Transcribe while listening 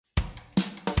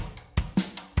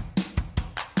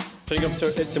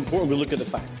It's important we look at the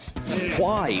facts.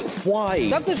 Why? Why?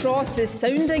 Douglas Ross is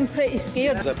sounding pretty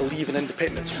scared. I believe in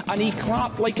independence. And he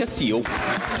clapped like a seal.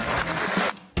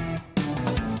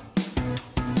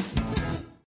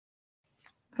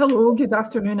 Hello, good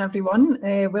afternoon, everyone.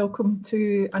 Welcome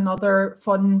to another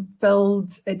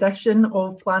fun-filled edition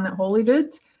of Planet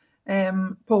Holyrood.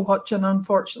 Paul Hutchin,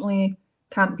 unfortunately,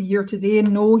 can't be here today.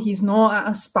 No, he's not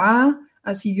at a spa,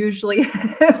 as he usually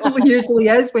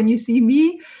is when you see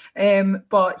me.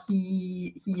 But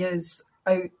he is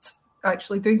out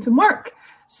actually doing some work.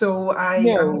 So I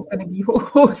am going to be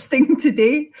hosting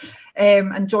today.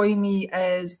 And joining me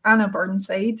is Anna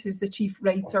Burnside, who's the chief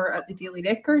writer at the Daily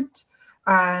Record,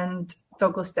 and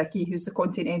Douglas Dickey, who's the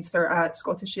content editor at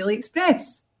Scottish Daily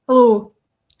Express. Hello.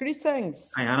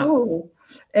 Greetings. Hi, Anna. Hello.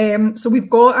 So we've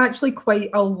got actually quite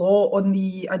a lot on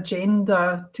the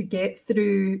agenda to get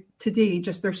through today.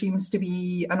 Just there seems to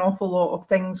be an awful lot of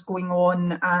things going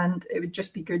on, and it would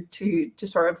just be good to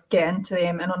sort of get into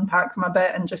them and unpack them a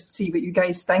bit and just see what you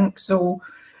guys think. So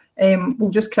we'll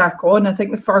just crack on. I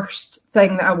think the first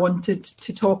thing that I wanted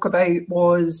to talk about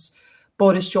was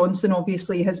Boris Johnson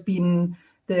obviously has been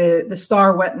the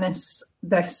star witness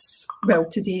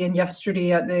today and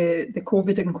yesterday at the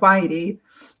COVID inquiry,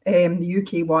 the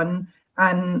UK one.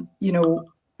 And, you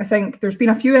know, I think there's been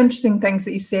a few interesting things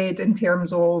that he said in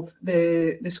terms of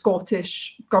the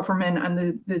Scottish government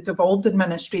and the devolved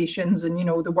administrations and, you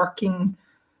know, the working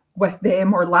with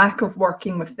them or lack of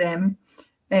working with them.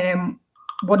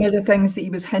 One of the things that he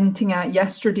was hinting at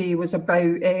yesterday was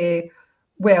about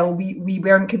we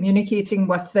weren't communicating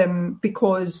with them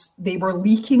because they were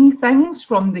leaking things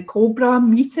from the Cobra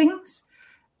meetings.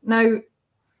 Now,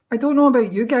 I don't know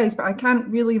about you guys, but I can't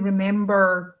really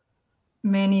remember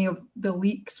many of the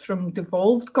leaks from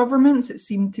devolved governments. It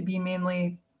seemed to be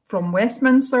mainly from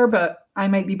Westminster, but I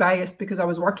might be biased because I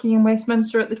was working in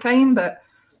Westminster at the time. But,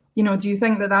 you know, do you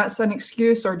think that that's an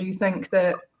excuse, or do you think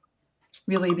that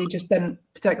really they just didn't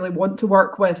particularly want to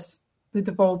work with the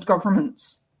devolved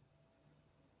governments?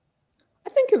 I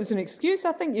think it was an excuse.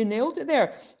 I think you nailed it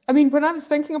there. I mean, when I was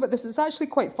thinking about this, it's actually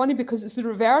quite funny because it's the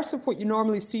reverse of what you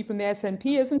normally see from the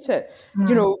SNP, isn't it? Mm.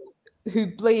 You know, who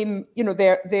blame, you know,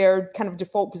 their kind of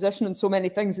default position on so many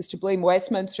things is to blame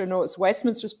Westminster. No, it's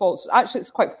Westminster's fault. So actually,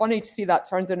 it's quite funny to see that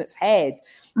turned on its head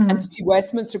and to see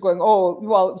Westminster going, oh,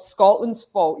 well, it was Scotland's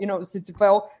fault. You know, it was the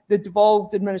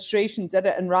devolved administration did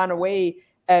it and ran away.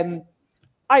 I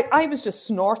was just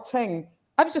snorting.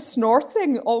 I was just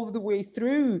snorting all the way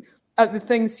through at the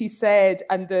things he said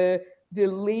and the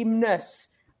lameness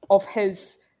of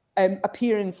his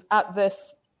appearance at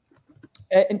this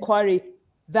inquiry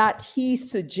that he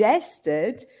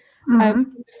suggested.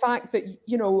 The fact that,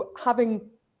 you know, having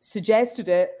suggested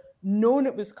it, known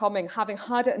it was coming, having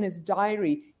had it in his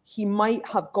diary, he might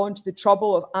have gone to the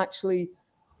trouble of actually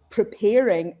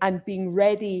preparing and being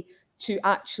ready to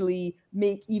actually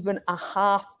make even a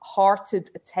half-hearted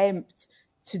attempt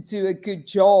to do a good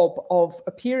job of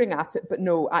appearing at it. But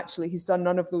no, actually, he's done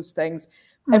none of those things.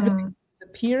 Everything, his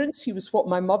appearance, he was what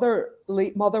my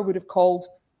late mother would have called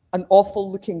an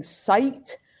awful looking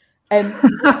sight.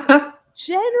 General,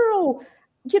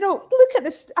 you know, look at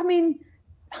this. I mean,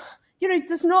 you know, he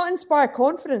does not inspire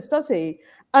confidence, does he?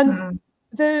 And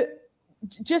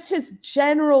just his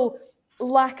general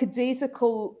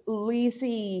lackadaisical,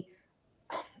 lazy,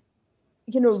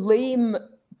 you know, lame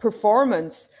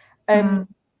performance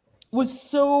was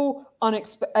so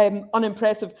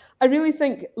unimpressive. I really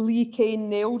think Lee Kane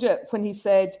nailed it when he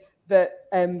said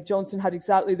that Johnson had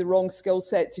exactly the wrong skill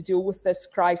set to deal with this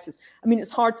crisis. I mean, it's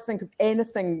hard to think of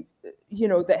anything, you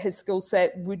know, that his skill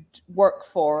set would work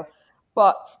for.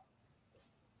 But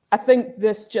I think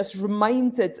this just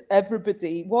reminded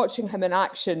everybody, watching him in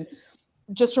action,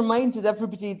 just reminded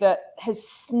everybody that his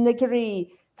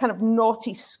sniggery, kind of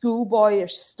naughty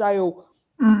schoolboyish style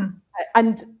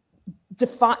and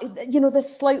you know,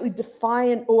 this slightly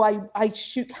defiant, I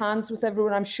shook hands with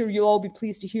everyone, I'm sure you'll all be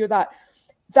pleased to hear that.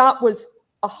 That was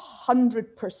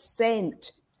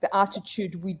 100% the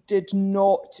attitude we did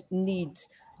not need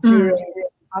during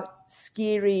a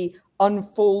scary,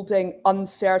 unfolding,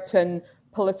 uncertain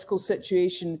political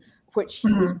situation, which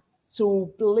he was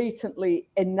so blatantly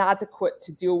inadequate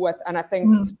to deal with. And I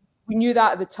think we knew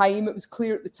that at the time. It was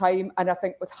clear at the time. And I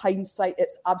think with hindsight,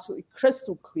 it's absolutely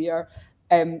crystal clear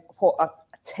what a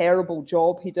terrible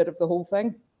job he did of the whole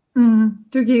thing.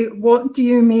 Dougie, what do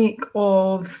you make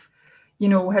of, you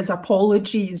know, his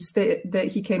apologies that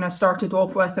he kind of started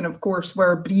off with, and of course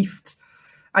were briefed?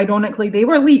 Ironically, they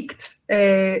were leaked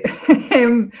the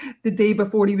day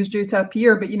before he was due to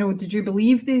appear. But, you know, did you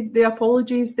believe the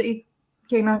apologies that he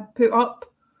kind of put up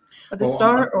at the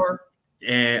start? Or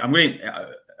I'm going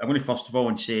to first of all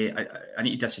and say I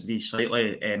need to disagree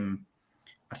slightly.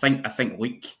 I think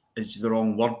leak is the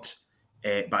wrong word,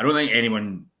 but I don't think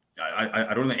anyone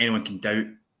can doubt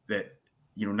that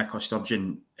Nicola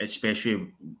Sturgeon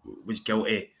especially was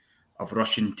guilty of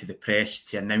rushing to the press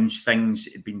to announce things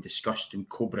that had been discussed in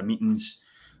Cobra meetings.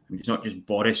 I mean, it's not just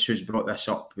Boris who's brought this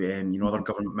up. Other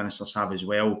government ministers have as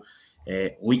well.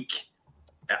 Leak,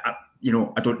 I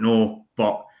don't know,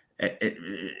 but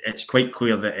it's quite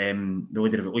clear that the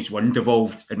leader of at least one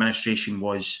devolved administration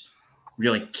was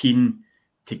really keen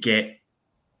to get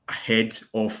ahead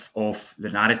of the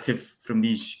narrative from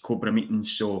these Cobra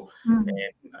meetings. So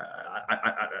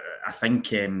I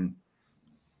think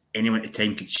anyone at the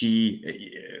time could see,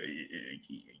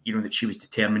 that she was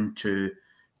determined to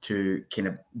kind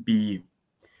of be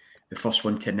the first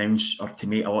one to announce or to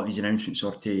make a lot of these announcements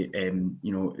or to,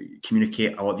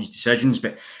 communicate a lot of these decisions.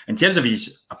 But in terms of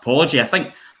his apology, I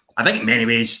think in many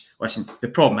ways, listen, the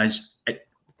problem is it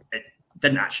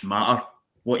didn't actually matter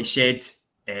what he said.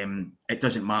 It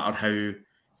doesn't matter how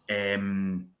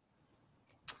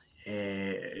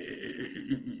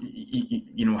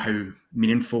how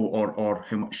meaningful or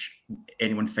how much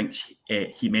anyone thinks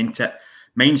he meant it.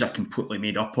 Minds are completely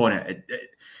made up on it.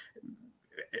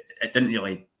 It didn't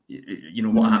really,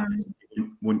 what happened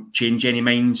won't change any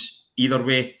minds either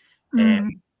way.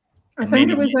 I think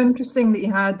it was interesting that he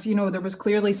had, there was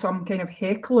clearly some kind of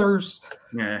hecklers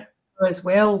as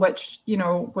well, which,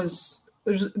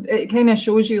 it kind of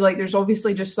shows you like there's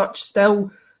obviously just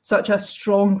such a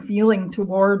strong feeling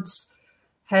towards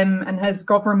him and his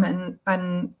government.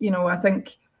 And, I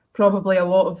think probably a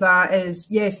lot of that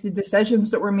is, yes, the decisions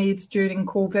that were made during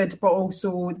COVID, but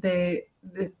also the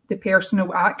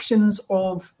personal actions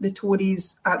of the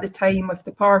Tories at the time with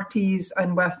the parties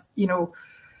and with,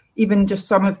 even just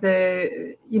some of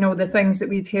the, the things that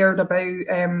we'd heard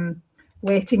about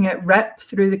letting it rip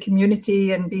through the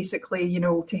community and basically,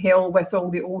 to hell with all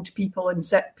the old people and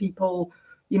sick people.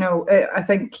 I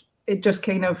think it just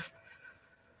kind of,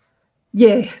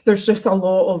 there's just a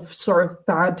lot of sort of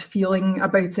bad feeling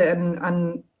about it.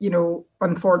 And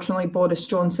unfortunately, Boris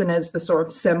Johnson is the sort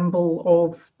of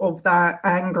symbol of that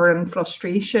anger and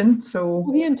frustration. So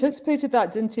he anticipated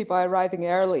that, didn't he, by arriving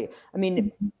early? I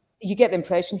mean, you get the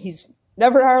impression he's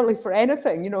never early for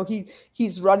anything.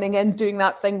 He's running in, doing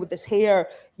that thing with his hair,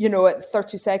 at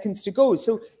 30 seconds to go.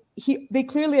 So they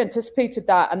clearly anticipated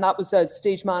that, and that was a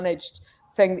stage managed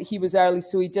thing that he was early,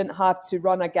 so he didn't have to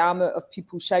run a gamut of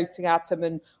people shouting at him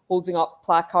and holding up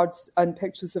placards and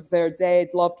pictures of their dead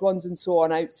loved ones and so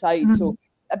on outside. So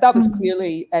that was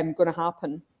clearly going to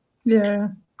happen. Yeah.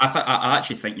 I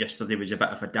actually think yesterday was a bit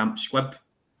of a damp squib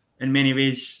in many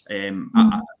ways.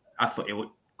 I thought he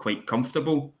looked quite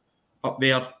comfortable up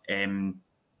there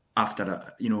after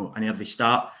an early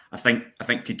start. I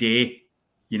think today,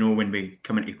 when we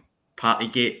come into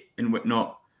Partygate and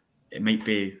whatnot, it might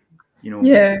be, he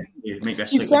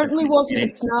certainly wasn't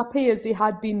as snappy as he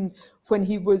had been when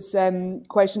he was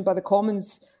questioned by the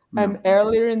Commons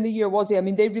earlier in the year, was he? I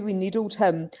mean, they really needled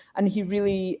him, and he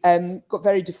really got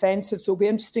very defensive. So it'll be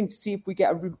interesting to see if we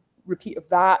get a repeat of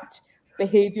that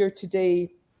behaviour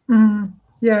today.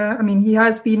 Yeah, I mean, he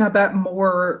has been a bit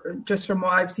more, just from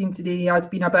what I've seen today, he has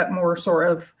been a bit more sort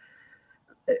of,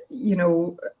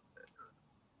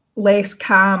 less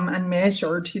calm and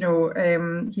measured.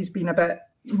 He's been a bit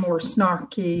more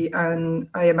snarky, and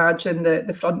I imagine that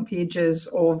the front pages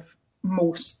of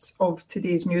most of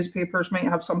today's newspapers might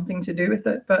have something to do with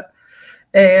it. But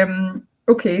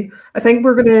okay, I think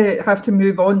we're going to have to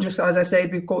move on. Just as I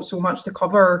said, we've got so much to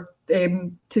cover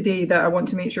today that I want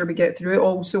to make sure we get through it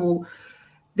all. So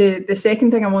the second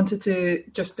thing I wanted to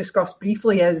just discuss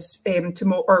briefly is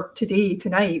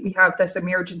tonight we have this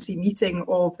emergency meeting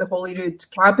of the Holyrood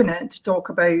cabinet to talk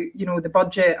about the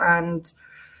budget and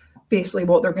basically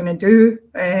what they're going to do.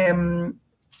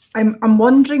 I'm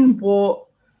wondering what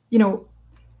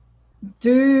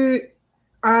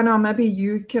Anna, maybe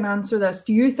you can answer this.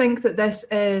 Do you think that this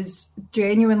is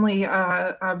genuinely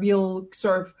a real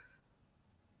sort of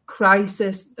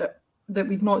crisis that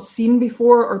we've not seen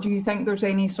before, or do you think there's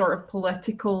any sort of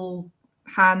political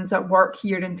hands at work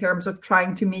here in terms of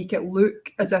trying to make it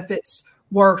look as if it's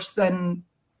worse than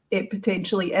it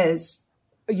potentially is?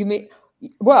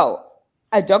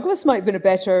 Douglas might have been a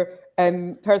better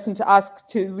person to ask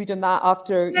to lead on that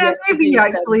after maybe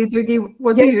actually, Dougie,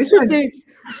 what do you think? Yesterday's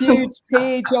huge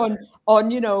page on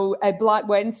a Black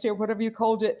Wednesday or whatever you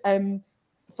called it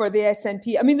for the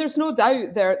SNP. I mean, there's no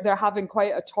doubt they're having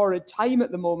quite a torrid time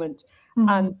at the moment,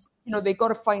 and they got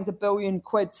to find £1 billion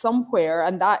somewhere,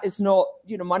 and that is not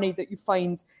money that you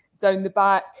find down the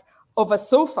back of a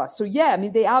sofa. So yeah, I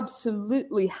mean, they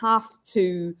absolutely have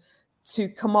to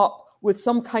come up with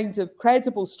some kind of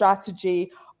credible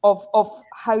strategy of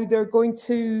how they're going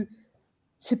to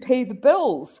pay the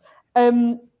bills.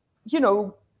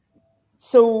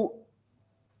 So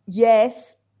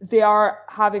yes, they are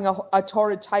having a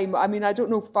torrid time. I mean, I don't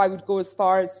know if I would go as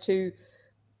far as to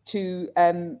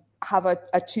have a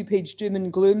 2-page doom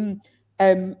and gloom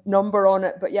number on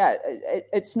it, but yeah,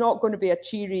 it's not going to be a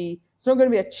cheery. It's not going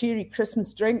to be a cheery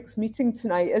Christmas drinks meeting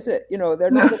tonight, is it?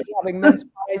 They're not going to be having mince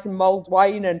pies and mulled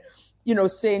wine and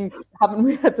saying, "Haven't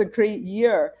we had a great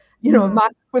year?"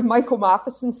 With Michael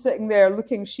Matheson sitting there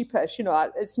looking sheepish.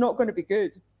 It's not going to be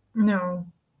good. No.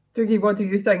 Dougie, what do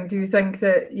you think? Do you think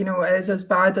that it is as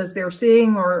bad as they're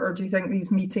saying, or do you think these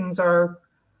meetings are?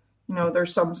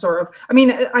 There's some sort of, I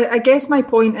mean, I guess my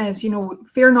point is,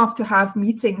 fair enough to have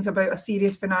meetings about a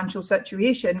serious financial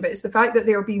situation, but it's the fact that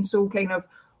they're being so kind of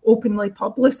openly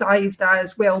publicised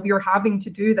as, well, we're having to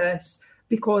do this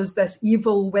because this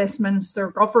evil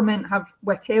Westminster government have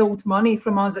withheld money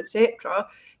from us, etc.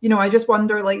 I just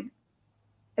wonder, like,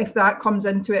 if that comes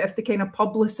into it, if the kind of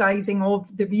publicising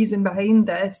of the reason behind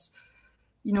this,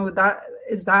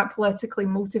 that politically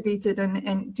motivated,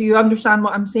 and do you understand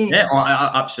what I'm saying? Yeah,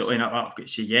 absolutely. And I've got to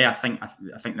say, yeah, I think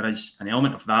there is an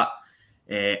element of that.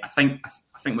 I think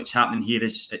what's happening here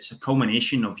is it's a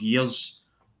culmination of years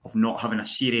of not having a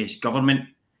serious government,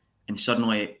 and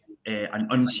suddenly an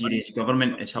unserious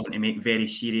government is having to make very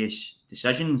serious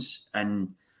decisions.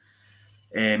 And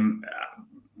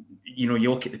you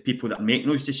look at the people that make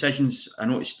those decisions. I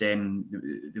noticed there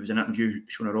was an interview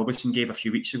Shona Robertson gave a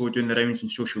few weeks ago doing the rounds on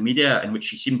social media, in which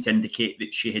she seemed to indicate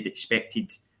that she had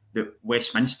expected that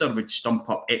Westminster would stump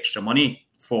up extra money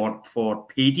for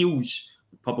pay deals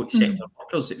with public sector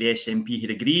workers that the SNP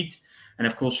had agreed. And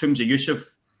of course, Humza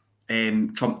Yousaf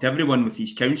trumped everyone with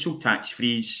his council tax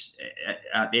freeze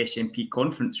at the SNP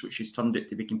conference, which has turned out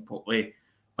to be completely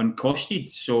uncosted.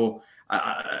 So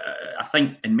I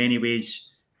think in many ways,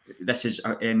 this is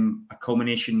a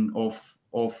culmination of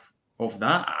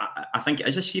that. I think it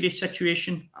is a serious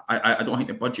situation. I don't think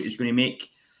the budget is going to make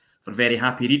for very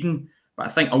happy reading. But I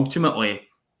think ultimately,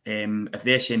 if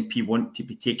the SNP want to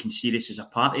be taken serious as a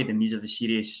party, then these are the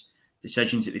serious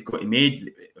decisions that they've got to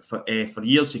make. For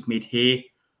years, they've made hay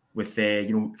with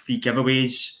free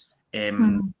giveaways,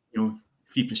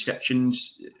 free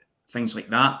prescriptions, things like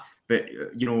that. But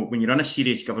when you're in a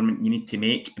serious government, you need to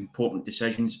make important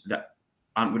decisions that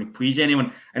aren't going to please anyone,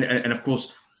 and of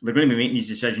course they're going to be making these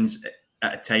decisions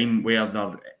at a time where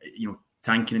they're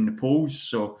tanking in the polls.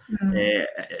 So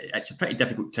it's a pretty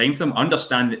difficult time for them. I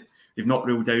understand that they've not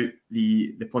ruled out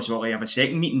the possibility of a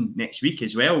second meeting next week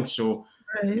as well. So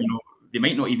they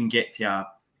might not even get to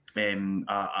they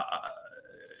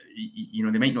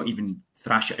might not even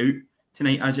thrash it out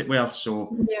tonight, as it were.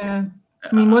 So yeah,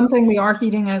 I mean, one thing we are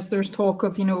hearing is there's talk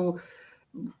of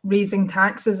raising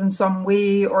taxes in some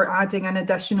way or adding an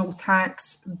additional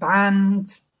tax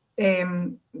band.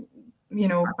 I'm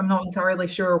not entirely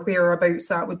sure whereabouts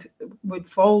that would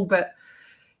fall, but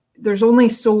there's only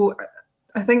so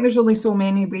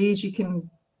many ways you can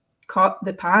cut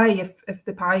the pie if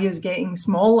the pie is getting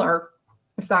smaller.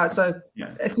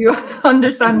 If you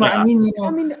understand what I mean,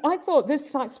 I mean, I thought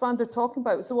this tax band they're talking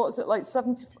about. So what is it, like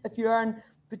 70? If you earn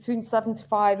between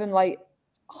 75 and like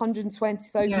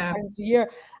 120,000 pounds a year.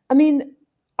 I mean,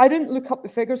 I didn't look up the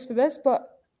figures for this,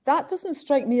 but that doesn't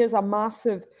strike me as a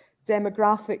massive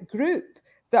demographic group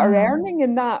that are earning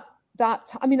in that.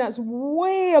 I mean, that's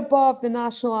way above the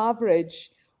national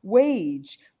average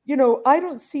wage. I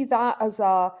don't see that as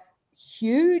a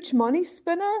huge money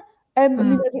spinner. I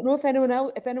mean, I don't know if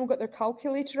anyone got their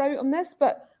calculator out on this,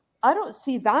 but I don't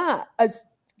see that as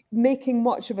making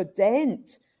much of a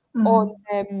dent on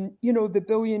the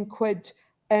billion quid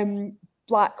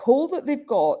black hole that they've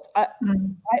got.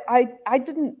 I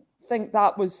didn't think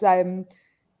that was I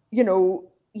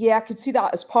could see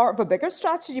that as part of a bigger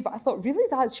strategy, but I thought, really,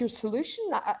 that's your solution?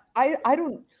 I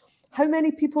don't. How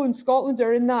many people in Scotland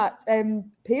are in that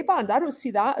pay band? I don't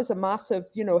see that as a massive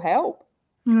help.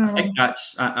 I think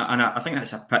that's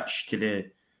a pitch to the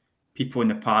people in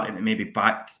the party that maybe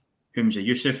backed Humza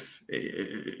Yousaf.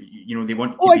 They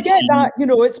want. I get that.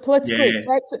 It's politically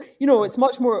acceptable. It's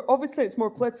much more. Obviously, it's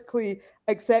more politically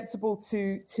acceptable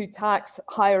to tax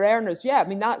higher earners. Yeah, I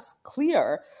mean that's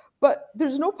clear. But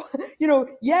there's no,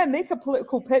 make a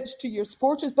political pitch to your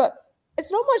supporters, but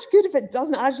it's not much good if it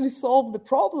doesn't actually solve the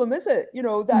problem, is it?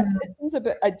 It seems a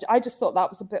bit. I just thought that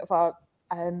was a bit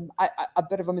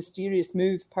of a mysterious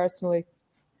move, personally.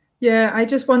 Yeah, I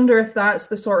just wonder if that's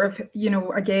the sort of,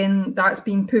 again, that's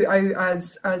being put out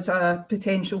as a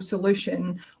potential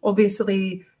solution.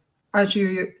 Obviously, as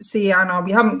you say, Anna,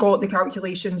 we haven't got the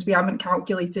calculations. We haven't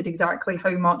calculated exactly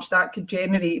how much that could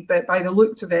generate. But by the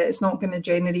looks of it, it's not going to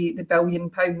generate the £1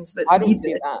 billion that's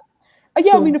needed.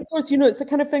 Yeah, I mean, of course, it's the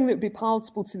kind of thing that would be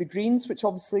palatable to the Greens, which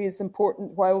obviously is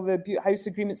important while the Butte House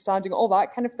agreement's standing, all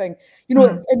that kind of thing.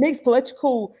 It makes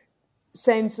political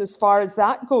sense as far as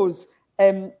that goes.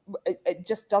 It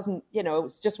just doesn't,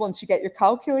 it's just once you get your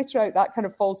calculator out, that kind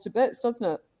of falls to bits, doesn't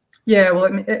it? Yeah,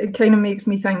 well, it kind of makes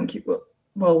me think,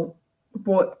 well,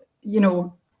 what,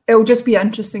 it'll just be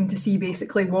interesting to see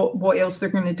basically what else they're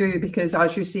going to do, because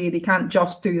as you say, they can't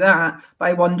just do that. But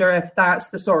I wonder if that's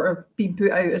the sort of being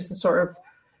put out as the sort of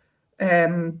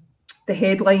the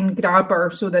headline grabber,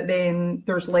 so that then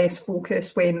there's less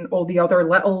focus when all the other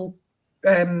little,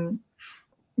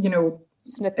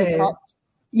 snippet cuts.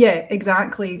 Yeah,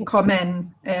 exactly. Come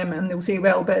in and they'll say,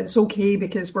 well, but it's okay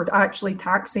because we're actually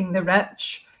taxing the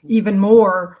rich even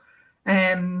more.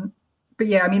 But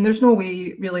yeah, I mean, there's no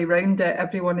way really around it.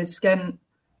 Everyone is skint,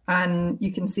 and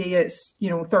you can say it's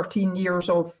 13 years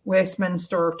of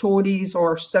Westminster Tories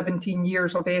or 17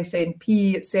 years of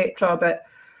SNP, etc. But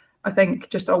I think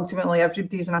just ultimately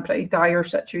everybody's in a pretty dire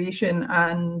situation,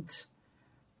 and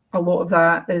a lot of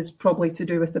that is probably to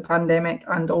do with the pandemic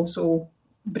and also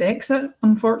Brexit,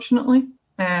 unfortunately.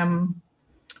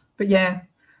 But yeah,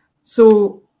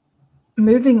 so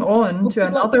moving on to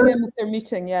another. With their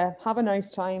meeting, yeah. Have a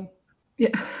nice time. Yeah.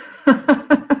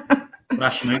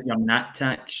 Ration out your nat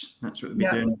tax. That's what they'll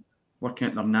be doing. Working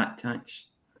out their nat tax.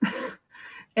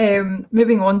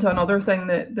 Moving on to another thing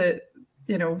that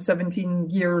 17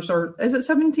 years, or is it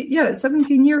 17? Yeah, it's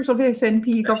 17 years of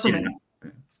SNP government.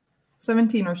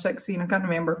 17 or 16, I can't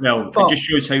remember. Well, it just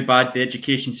shows how bad the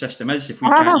education system is. If we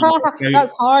can't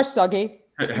That's harsh, Dougie.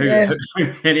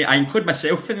 I include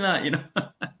myself in that,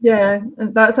 Yeah,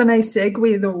 that's a nice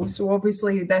segue though. So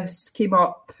obviously this came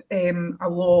up a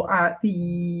lot at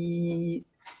the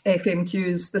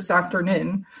FMQs this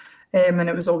afternoon, and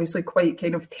it was obviously quite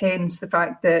kind of tense, the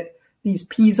fact that these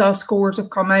PISA scores have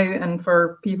come out, and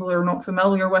for people who are not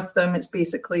familiar with them, it's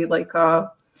basically like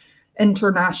a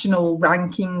international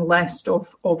ranking list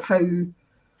of how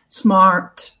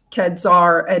smart kids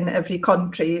are in every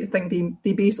country. I think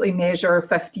they basically measure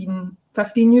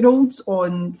 15-year-olds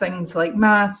on things like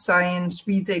math, science,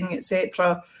 reading,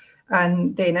 etc.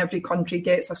 And then every country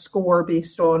gets a score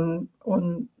based on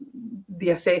the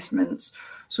assessments.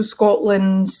 So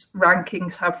Scotland's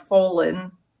rankings have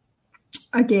fallen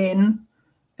again.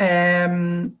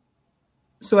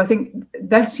 So I think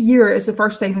this year is the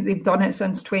first time that they've done it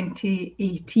since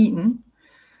 2018.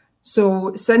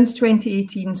 So since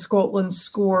 2018, Scotland's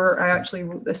score, I actually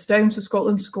wrote this down, so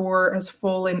Scotland's score has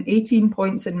fallen 18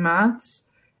 points in maths,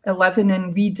 11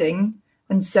 in reading,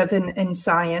 and 7 in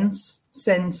science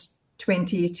since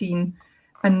 2018.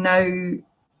 And now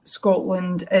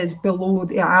Scotland is below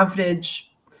the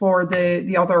average for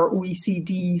the other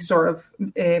OECD sort of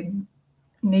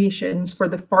nations for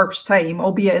the first time,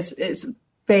 albeit it's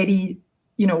very,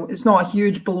 it's not a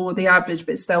huge below the average,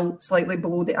 but still slightly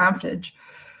below the average.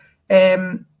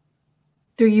 What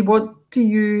do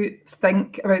you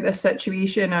think about this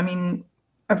situation? I mean,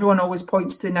 everyone always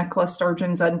points to Nicola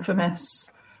Sturgeon's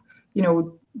infamous,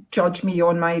 judge me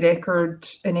on my record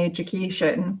in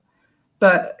education.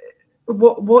 But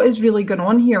what is really going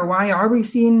on here? Why are we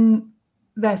seeing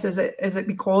this? Is it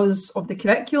because of the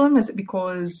curriculum? Is it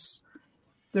because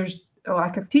there's a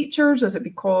lack of teachers? Is it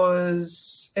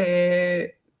because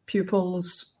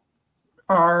pupils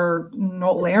are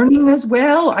not learning as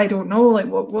well? I don't know. Like,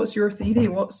 what's your theory?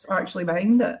 What's actually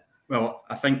behind it? Well,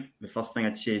 I think the first thing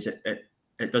I'd say is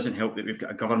it doesn't help that we've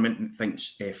got a government that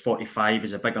thinks 45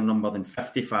 is a bigger number than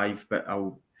 55. But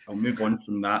I'll move on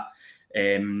from that.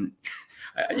 I've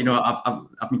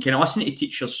been kind of listening to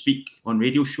teachers speak on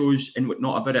radio shows and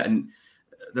whatnot about it, and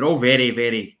they're all very,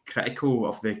 very critical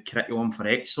of the curriculum for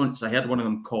excellence. I heard one of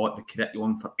them call it the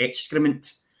curriculum for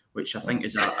excrement, which I think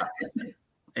is a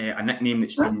nickname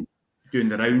that's been doing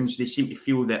the rounds. They seem to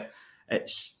feel that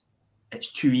it's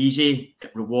too easy.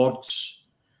 It rewards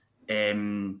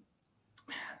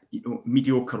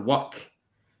mediocre work,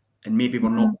 and maybe we're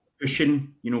not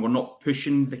pushing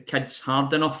the kids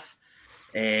hard enough.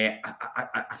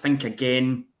 I think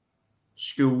again,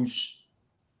 schools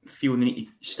feel they need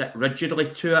to stick rigidly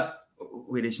to it,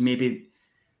 whereas maybe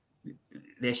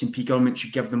the SNP government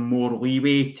should give them more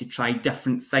leeway to try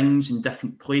different things in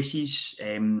different places.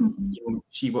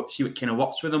 See what kind of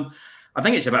works with them. I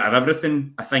think it's a bit of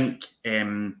everything. I think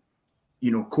COVID.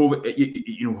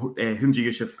 Humza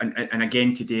Yousaf, and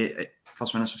again today,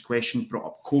 First Minister's questions brought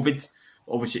up COVID.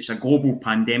 Obviously, it's a global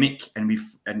pandemic, and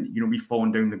we've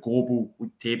fallen down the global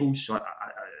league tables. So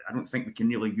I don't think we can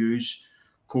really use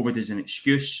COVID as an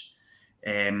excuse.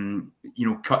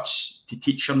 Cuts to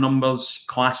teacher numbers,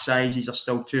 class sizes are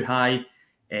still too high.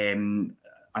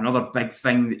 Another big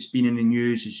thing that's been in the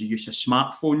news is the use of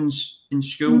smartphones in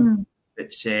school.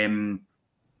 That's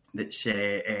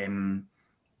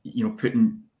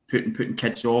putting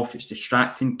kids off. It's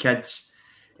distracting kids.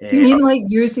 Do you mean like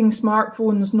using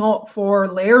smartphones not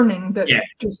for learning, but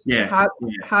having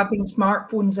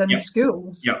smartphones in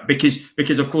schools? Yeah,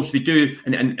 because of course they do,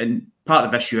 and part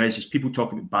of the issue is people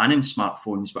talk about banning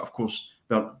smartphones, but of course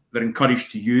they're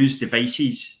encouraged to use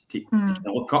devices to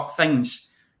look up things.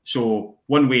 So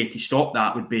one way to stop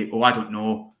that would be,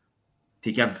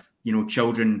 to give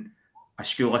children a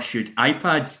school-issued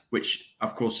iPad, which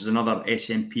of course is another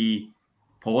SNP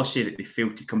policy that they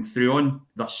failed to come through on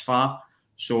thus far.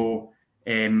 So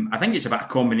I think it's about a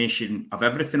combination of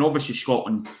everything. Obviously,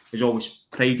 Scotland has always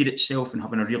prided itself in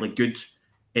having a really good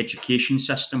education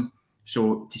system.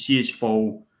 So to see us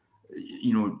fall,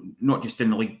 not just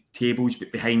in the league tables,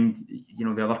 but behind,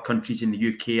 the other countries in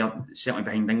the UK, or certainly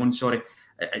behind England,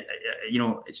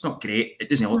 it's not great. It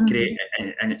doesn't look great.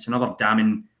 And it's another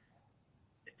damning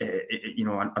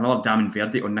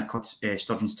verdict on Nicola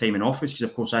Sturgeon's time in office.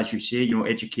 Because, of course, as you say,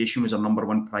 education was our number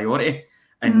one priority.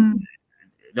 And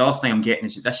the other thing I'm getting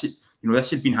is that this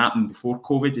had been happening before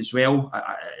COVID as well.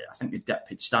 I think the dip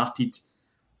had started.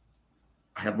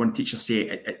 I had one teacher say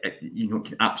it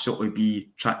can absolutely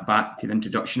be tracked back to the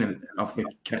introduction of the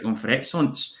curriculum for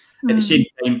excellence. At the same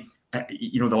time,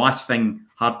 the last thing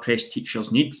hard-pressed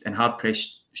teachers need and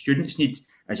hard-pressed students need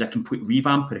is a complete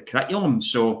revamp of the curriculum.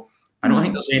 So I don't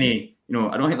think there's any,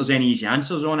 easy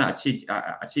answers on it.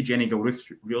 I'd say Jenny Gilruth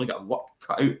really got her work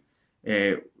cut out.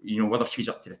 Whether she's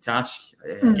up to the task,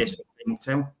 I guess we'll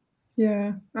tell.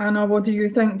 Yeah, Anna, what do you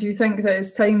think? Do you think that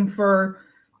it's time for,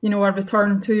 a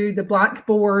return to the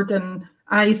blackboard and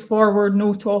eyes forward,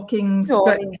 no talking?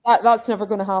 No, that's never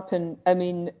going to happen. I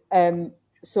mean,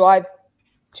 so I've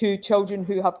two children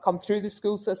who have come through the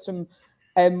school system.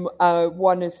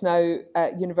 One is now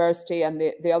at university and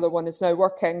the other one is now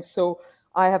working. So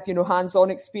I have, hands-on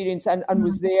experience and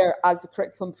was there as the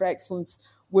curriculum for excellence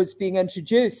was being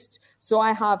introduced. So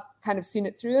I have kind of seen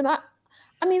it through. And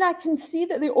I can see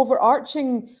that the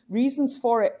overarching reasons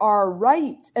for it are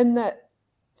right in that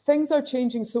things are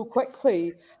changing so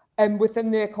quickly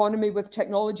within the economy with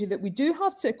technology that we do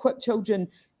have to equip children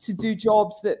to do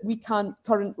jobs that we can't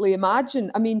currently imagine.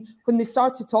 I mean, when they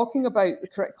started talking about the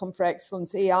curriculum for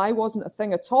excellence, AI wasn't a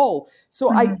thing at all.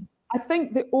 So I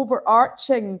think the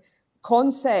overarching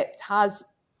concept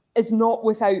is not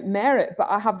without merit, but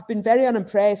I have been very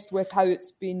unimpressed with how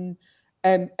it's been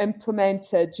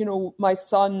implemented. My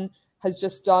son has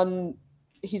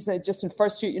he's just in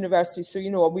first year at university.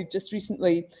 So, we've just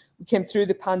recently came through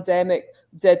the pandemic,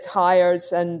 did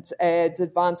hires and did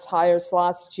advanced hires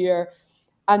last year.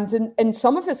 And in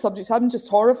some of his subjects, I'm just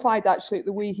horrified actually at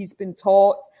the way he's been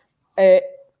taught, to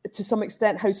some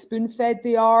extent, how spoon-fed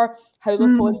they are, how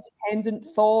little independent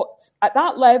thought at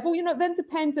that level, the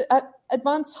independent at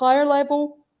advanced higher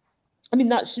level. I mean,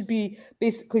 that should be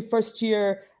basically first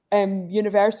year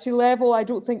university level. I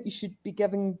don't think you should be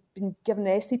given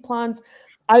essay plans.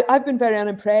 I've been very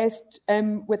unimpressed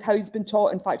with how he's been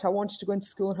taught. In fact, I wanted to go into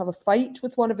school and have a fight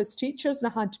with one of his teachers, and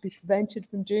I had to be prevented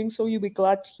from doing so. You'll be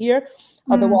glad to hear.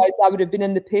 Otherwise, I would have been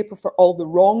in the paper for all the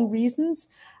wrong reasons.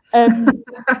 But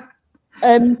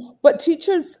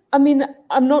teachers, I mean,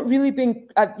 I'm not really being,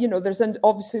 there's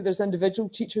individual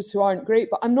teachers who aren't great,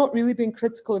 but I'm not really being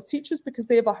critical of teachers because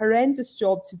they have a horrendous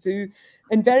job to do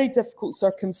in very difficult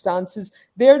circumstances.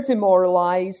 They're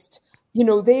demoralised.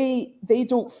 They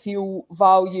don't feel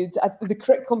valued. The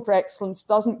curriculum for excellence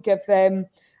doesn't give them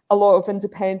a lot of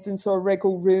independence or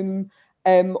wriggle room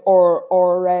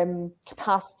or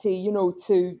capacity,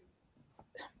 to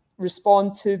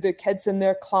respond to the kids in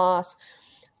their class.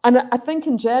 And I think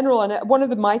in general, and one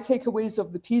of my takeaways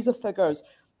of the PISA figures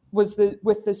was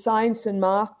with the science and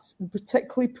maths,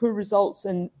 particularly poor results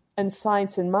in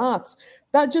science and maths,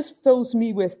 that just fills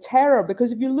me with terror,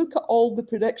 because if you look at all the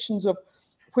predictions of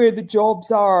where the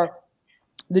jobs are,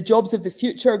 the jobs of the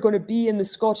future are going to be in the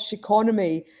Scottish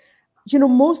economy,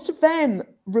 most of them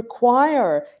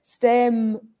require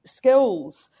STEM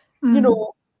skills, decarbonize,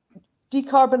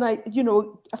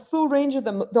 a full range of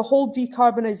them, the whole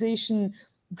decarbonisation,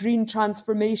 green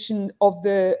transformation of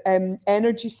the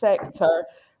energy sector,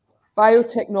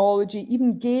 biotechnology,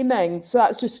 even gaming. So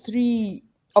that's just three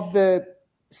of the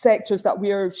sectors that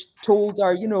we are told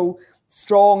are,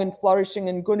 strong and flourishing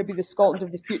and going to be the Scotland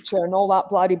of the future and all that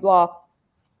blah-de-blah.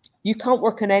 You can't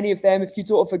work in any of them if you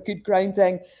don't have a good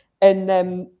grounding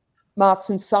in maths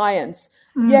and science.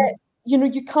 Yet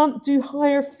you can't do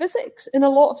higher physics in a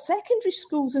lot of secondary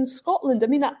schools in Scotland. I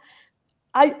mean,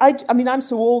 I mean, I'm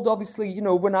so old, obviously,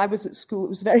 when I was at school, it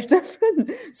was very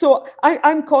different. So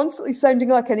I'm constantly sounding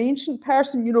like an ancient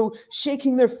person,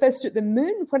 shaking their fist at the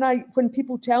moon when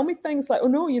people tell me things like, oh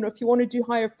no, if you want to do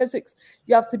higher physics,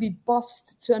 you have to be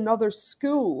bused to another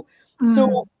school.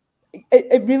 So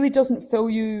it really doesn't fill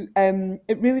you.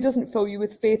 It really doesn't fill you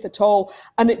with faith at all.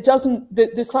 And it doesn't,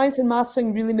 the science and maths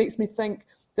thing really makes me think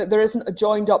that there isn't a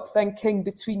joined up thinking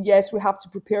between, yes, we have to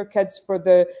prepare kids for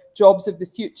the jobs of the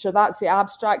future. That's the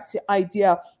abstract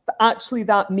idea. But actually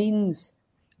that means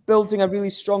building a really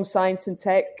strong science and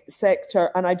tech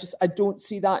sector. And I don't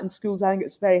see that in schools. I think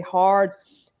it's very hard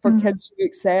for kids to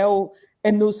excel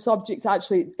in those subjects.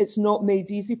 Actually, it's not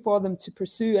made easy for them to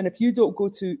pursue. And if you don't go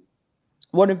to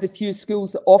one of the few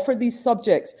schools that offer these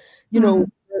subjects,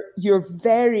 you're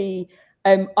very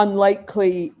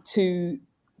unlikely to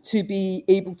be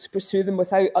able to pursue them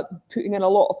without putting in a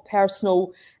lot of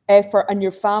personal effort and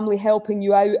your family helping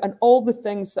you out and all the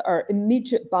things that are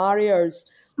immediate barriers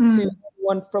to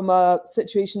anyone from a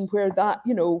situation where that,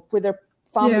 where their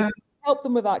family can help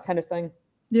them with that kind of thing.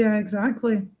 Yeah,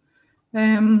 exactly.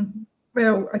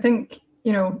 Well, I think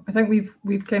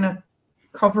we've kind of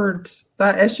covered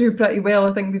that issue pretty well.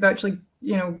 I think we've actually,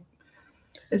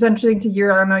 it's interesting to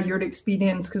hear, Anna, your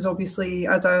experience, because obviously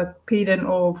as a parent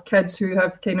of kids who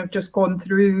have kind of just gone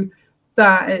through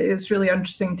that, it's really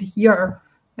interesting to hear.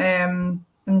 And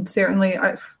certainly,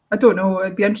 I don't know,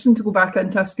 it'd be interesting to go back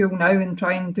into a school now and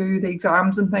try and do the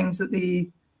exams and things that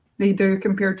they do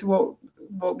compared to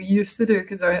what we used to do,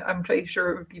 because I'm pretty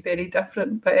sure it would be very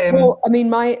different. But well, I mean,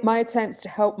 my attempts to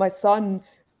help my son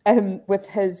with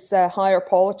his higher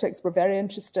politics were very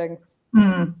interesting.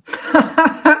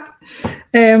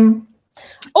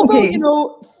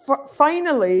 Although,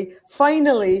 finally,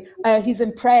 he's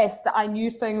impressed that I knew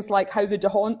things like how the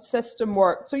D'Hondt system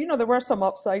worked. So, there were some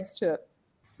upsides to it.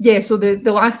 Yeah, so the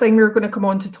last thing we're going to come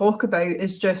on to talk about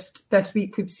is just this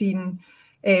week we've seen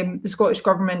the Scottish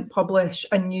Government publish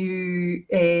a new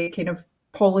kind of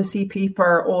policy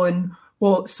paper on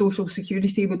what social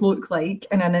security would look like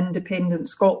in an independent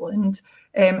Scotland.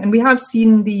 And we have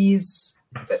seen these,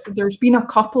 there's been a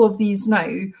couple of these now.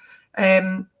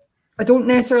 I don't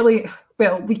necessarily,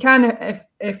 well, we can,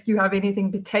 if you have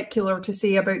anything particular to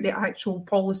say about the actual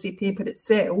policy paper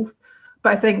itself,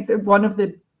 but I think that one of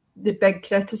the big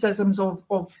criticisms of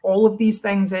all of these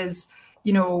things is,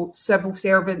 civil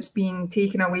servants being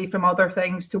taken away from other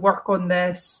things to work on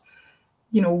this.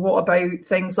 What about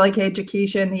things like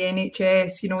education, the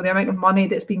NHS, the amount of money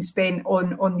that's being spent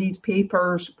on these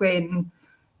papers when,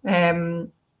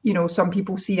 some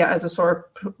people see it as a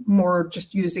sort of more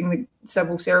just using the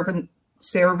civil servant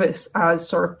service as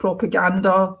sort of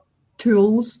propaganda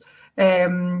tools.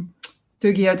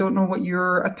 Dougie, I don't know what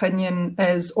your opinion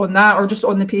is on that, or just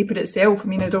on the paper itself. I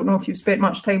mean, I don't know if you've spent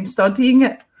much time studying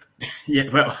it. Yeah,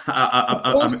 well,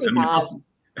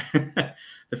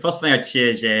 the first thing I'd say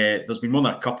is there's been more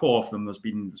than a couple of them. There's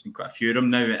been quite a few of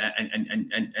them now,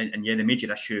 and yeah, the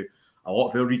major issue a lot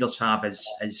of our readers have is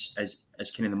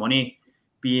kind of the money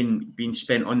being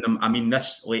spent on them. I mean,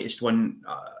 this latest one,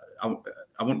 I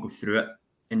won't go through it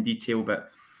in detail,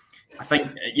 but I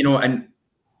think, and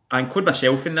I include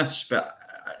myself in this, but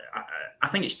I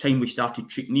think it's time we started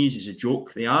treating these as a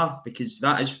joke. They are, because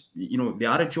that is, they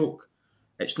are a joke.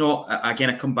 It's not, again,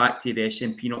 I come back to the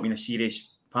SNP not being a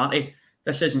serious party.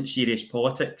 This isn't serious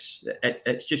politics.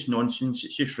 It's just nonsense.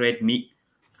 It's just red meat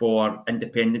for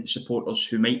independent supporters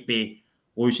who might be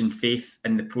losing faith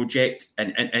in the project,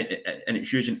 and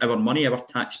it's using our money, our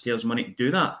taxpayers' money to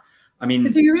do that. I mean,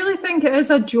 do you really think it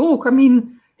is a joke? I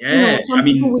mean, yeah, some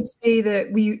people would say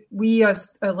that we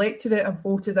as electorate have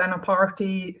voted in a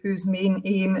party whose main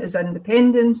aim is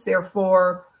independence.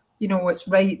 Therefore, it's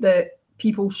right that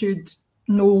people should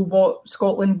know what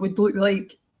Scotland would look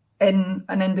like in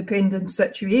an independent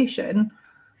situation.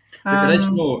 But there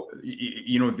is no,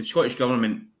 the Scottish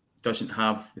Government doesn't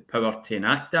have the power to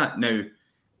enact that. Now,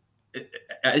 it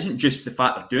isn't just the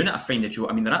fact they're doing it, I find a joke.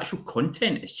 I mean, their actual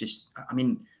content is just, I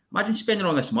mean, imagine spending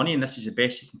all this money and this is the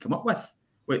best you can come up with.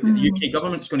 The UK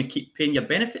government's going to keep paying your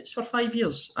benefits for 5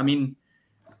 years. I mean,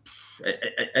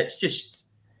 it's just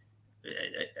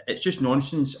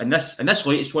nonsense. And this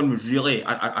latest one was really,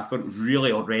 I thought it was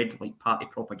really read like party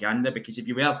propaganda, because if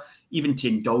you were even to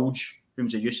indulge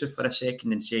Humza Yousaf for a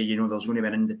second and say, there's going to be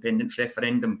an independence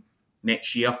referendum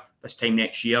next year, this time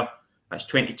next year, that's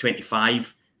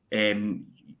 2025. You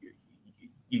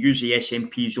use the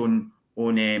SNP's own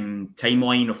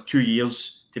timeline of 2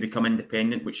 years to become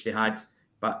independent, which they had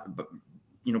back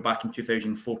in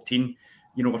 2014.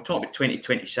 we're talking about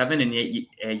 2027, and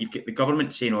you've got the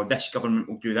government saying, "Oh, this government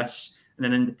will do this," and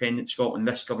an independent Scotland,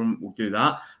 this government will do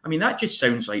that. I mean, that just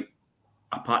sounds like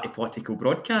a party political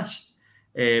broadcast.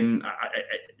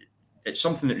 It's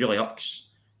something that really irks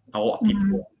a lot of people.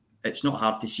 Mm-hmm. It's not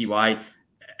hard to see why,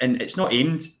 and it's not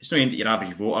aimed at your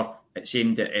average voter. It's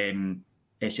aimed at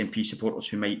SNP supporters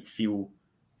who might feel,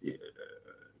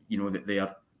 that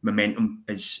their momentum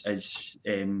is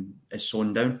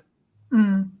slowing down.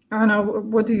 Anna,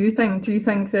 what do you think? Do you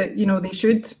think that they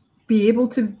should be able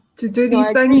to do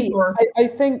these things? Or I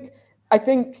think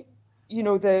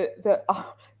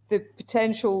the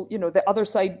potential, the other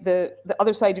side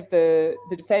of the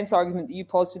defence argument that you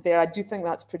posited there, I do think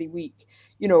that's pretty weak.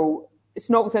 It's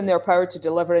not within their power to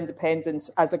deliver independence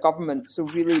as a government, so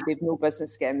really they've no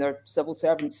business getting their civil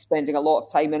servants spending a lot of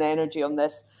time and energy on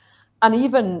this. And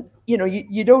even,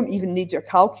 you don't even need your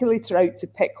calculator out to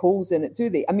pick holes in it, do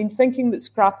they? I mean, thinking that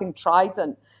scrapping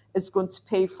Trident is going to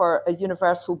pay for a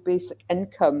universal basic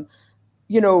income,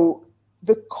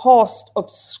 the cost of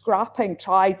scrapping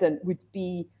Trident would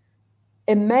be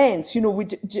immense.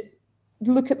 Look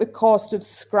at the cost of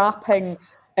scrapping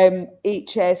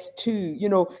HS2.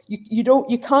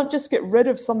 You can't just get rid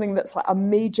of something that's like a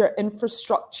major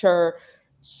infrastructure,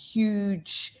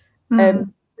 huge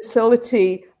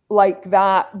facility like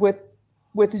that with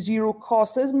zero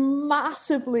cost. It's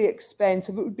massively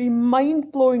expensive. It would be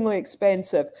mind-blowingly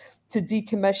expensive to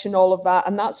decommission all of that,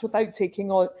 and that's without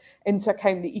taking into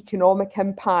account the economic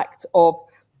impact of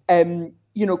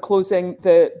closing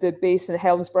the base in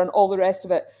Helensburgh and all the rest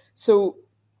of it. So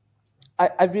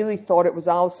I really thought it was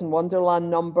Alice in Wonderland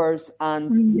numbers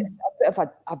and a bit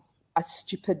of a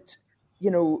stupid,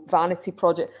 vanity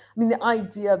project. I mean, the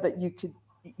idea that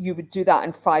you would do that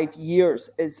in 5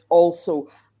 years is also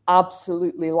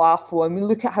absolutely laughable. I mean,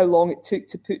 look at how long it took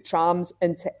to put trams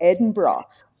into Edinburgh,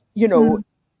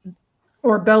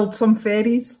 or build some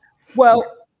ferries. Well,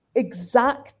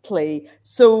 exactly.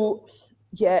 So,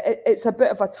 yeah, it's a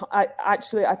bit of I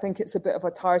think it's a bit of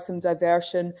a tiresome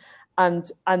diversion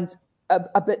and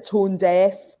a bit tone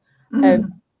deaf,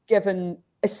 given,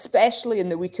 especially in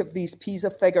the week of these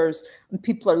PISA figures, and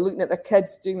people are looking at their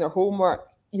kids doing their homework,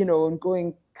 and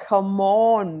going, come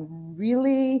on,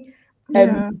 really?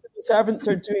 Servants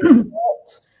are doing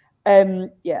what?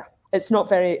 It's not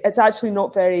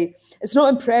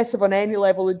impressive on any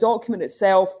level. The document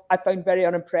itself, I found very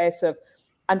unimpressive,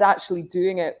 and actually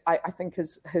doing it, I think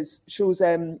shows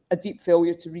a deep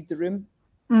failure to read the room.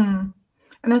 And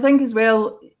I think as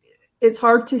well, it's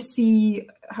hard to see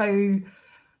how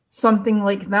something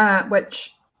like that,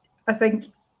 which I think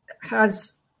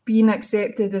has been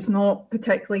accepted as not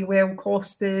particularly well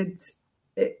costed,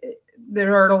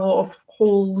 there are a lot of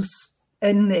holes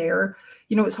in there.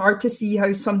 It's hard to see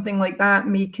how something like that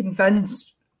may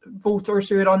convince voters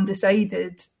who are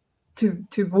undecided to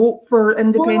vote for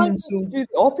independence. Well, I do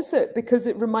the opposite, because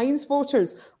it reminds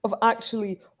voters of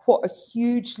actually what a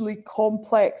hugely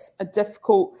complex and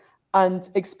difficult and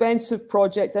expensive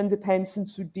project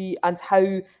independence would be, and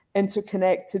how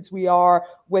interconnected we are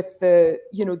with the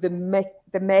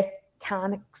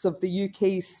mechanics of the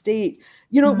UK state.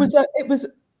 It was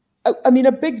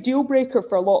a big deal breaker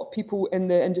for a lot of people in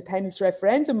the independence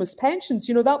referendum was pensions.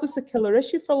 That was the killer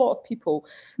issue for a lot of people.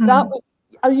 That was,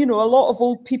 a lot of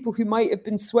old people who might have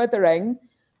been swithering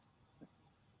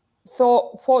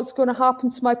thought, what's going to happen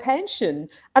to my pension?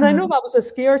 And I know that was a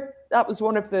scare. That was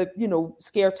one of the,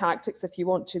 scare tactics, if you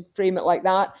want to frame it like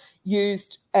that,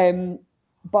 used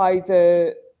by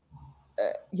the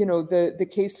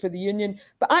case for the union.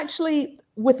 But actually,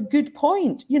 with good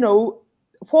point,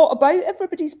 what about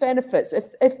everybody's benefits?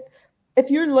 If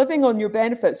you're living on your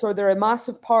benefits, or they're a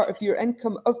massive part of your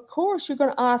income, of course you're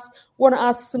going to want to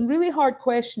ask some really hard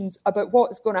questions about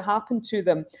what is going to happen to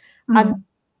them. And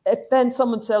if then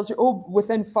someone tells you,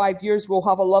 within 5 years we'll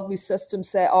have a lovely system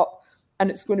set up and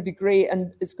it's going to be great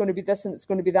and it's going to be this and it's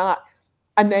going to be that,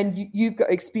 and then you've got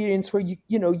experience where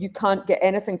you can't get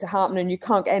anything to happen and you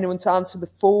can't get anyone to answer the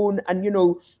phone, and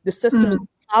the system as you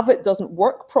have it doesn't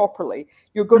work properly,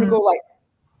 you're going to go like,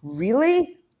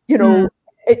 really?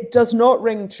 It does not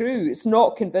ring true. It's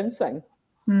not convincing.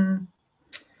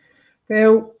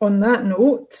 Well, on that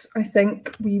note, I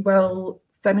think we will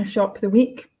finish up the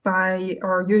week by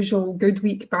our usual good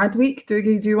week, bad week.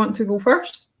 Dougie, do you want to go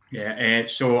first? Yeah,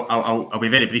 so I'll be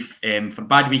very brief. For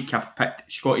bad week, I've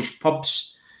picked Scottish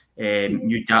pubs.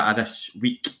 New data this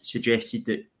week suggested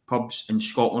that pubs in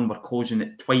Scotland were closing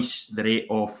at twice the rate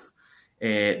of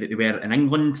that they were in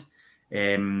England.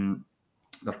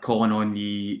 they're calling on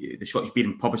the Scottish Beer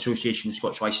and Pub Association, the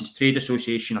Scottish Licensed Trade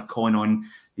Association are calling on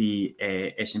the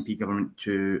SNP government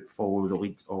to follow the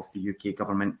lead of the UK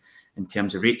government in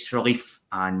terms of rates relief.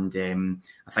 And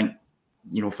I think,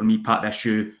 for me, part of the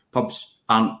issue, pubs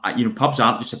aren't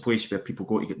just a place where people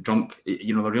go to get drunk.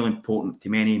 They're really important to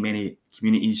many, many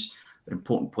communities. They're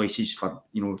important places for,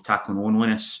 tackling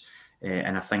loneliness.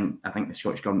 And I think the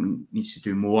Scottish government needs to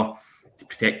do more to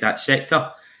protect that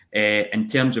sector. In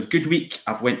terms of Good Week,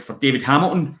 I've went for David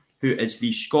Hamilton, who is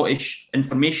the Scottish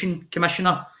Information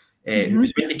Commissioner, who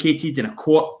was vindicated in a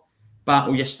court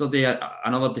battle yesterday.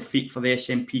 Another defeat for the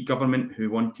SNP government,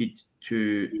 who wanted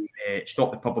to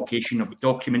stop the publication of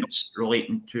documents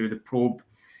relating to the probe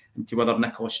into whether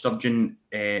Nicola Sturgeon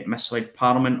misled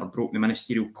Parliament or broke the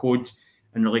ministerial code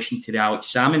in relation to the Alex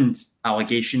Salmond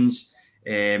allegations.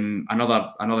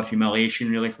 Another humiliation,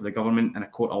 really, for the government in a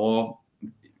court of law.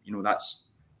 That's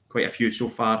quite a few so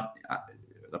far.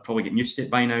 They're probably getting used to it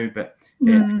by now, but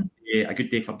a good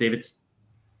day for David.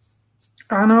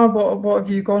 Anna, what have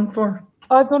you gone for?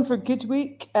 I've gone for Good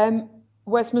Week.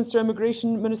 Westminster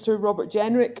Immigration Minister Robert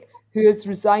Jenrick, who has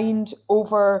resigned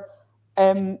over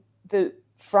the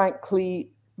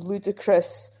frankly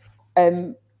ludicrous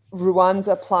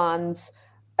Rwanda plans.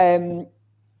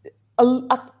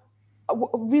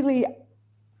 Really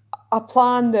a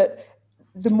plan that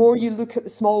the more you look at the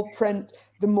small print,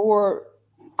 the more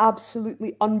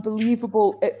absolutely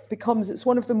unbelievable it becomes. It's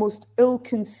one of the most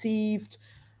ill-conceived,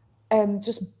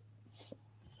 just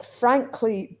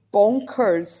frankly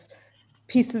bonkers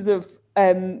pieces of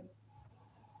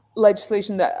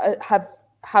legislation that have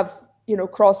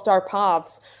crossed our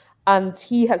paths. And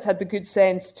he has had the good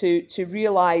sense to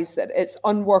realise that it's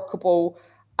unworkable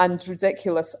and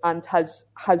ridiculous, and has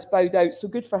bowed out. So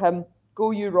good for him.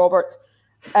 Go you, Robert.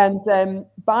 And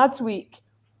Bad Week,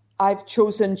 I've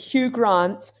chosen Hugh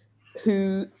Grant,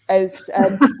 who is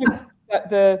that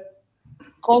the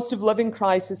cost of living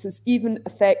crisis is even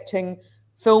affecting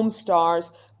film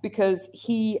stars, because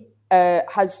he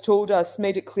has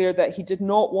made it clear that he did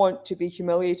not want to be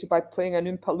humiliated by playing an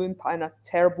Oompa Loompa in a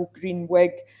terrible green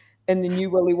wig in the new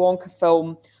Willy Wonka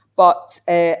film, but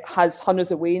has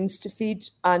hundreds of wains to feed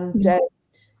and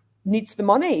needs the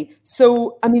money.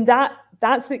 So, I mean,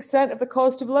 that's the extent of the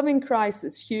cost of living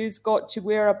crisis. Hugh's got to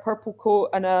wear a purple coat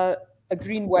and a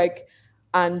green wig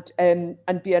and be an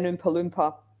Oompa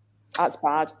Loompa. That's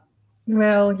bad.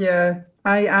 Well, yeah,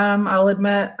 I'll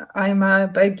admit, I'm a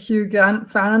big Hugh Grant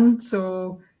fan,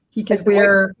 so he could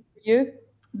wear... You?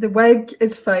 The wig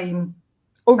is fine.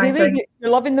 Oh, really? You're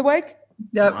loving the wig?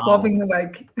 Yep, wow. Loving the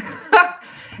wig.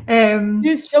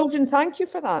 Hugh's children thank you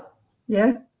for that.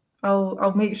 Yeah,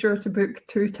 I'll make sure to book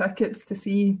 2 tickets to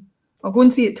see. I'll go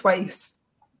and see it twice,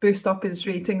 boost up his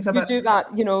ratings a bit. You do that,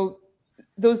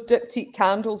 those diptyque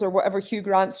candles or whatever Hugh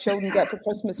Grant's children get for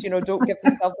Christmas, don't give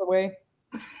themselves away.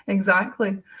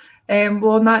 Exactly. Well,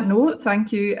 on that note,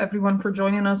 thank you everyone for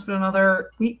joining us for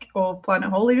another week of Planet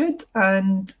Holyrood.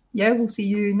 And yeah, we'll see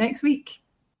you next week.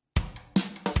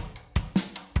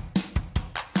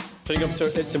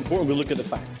 It's important we look at the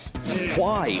facts.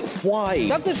 Why?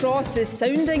 Douglas Ross is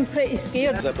sounding pretty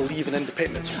scared. Because I believe in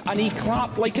independence. And he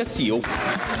clapped like a seal.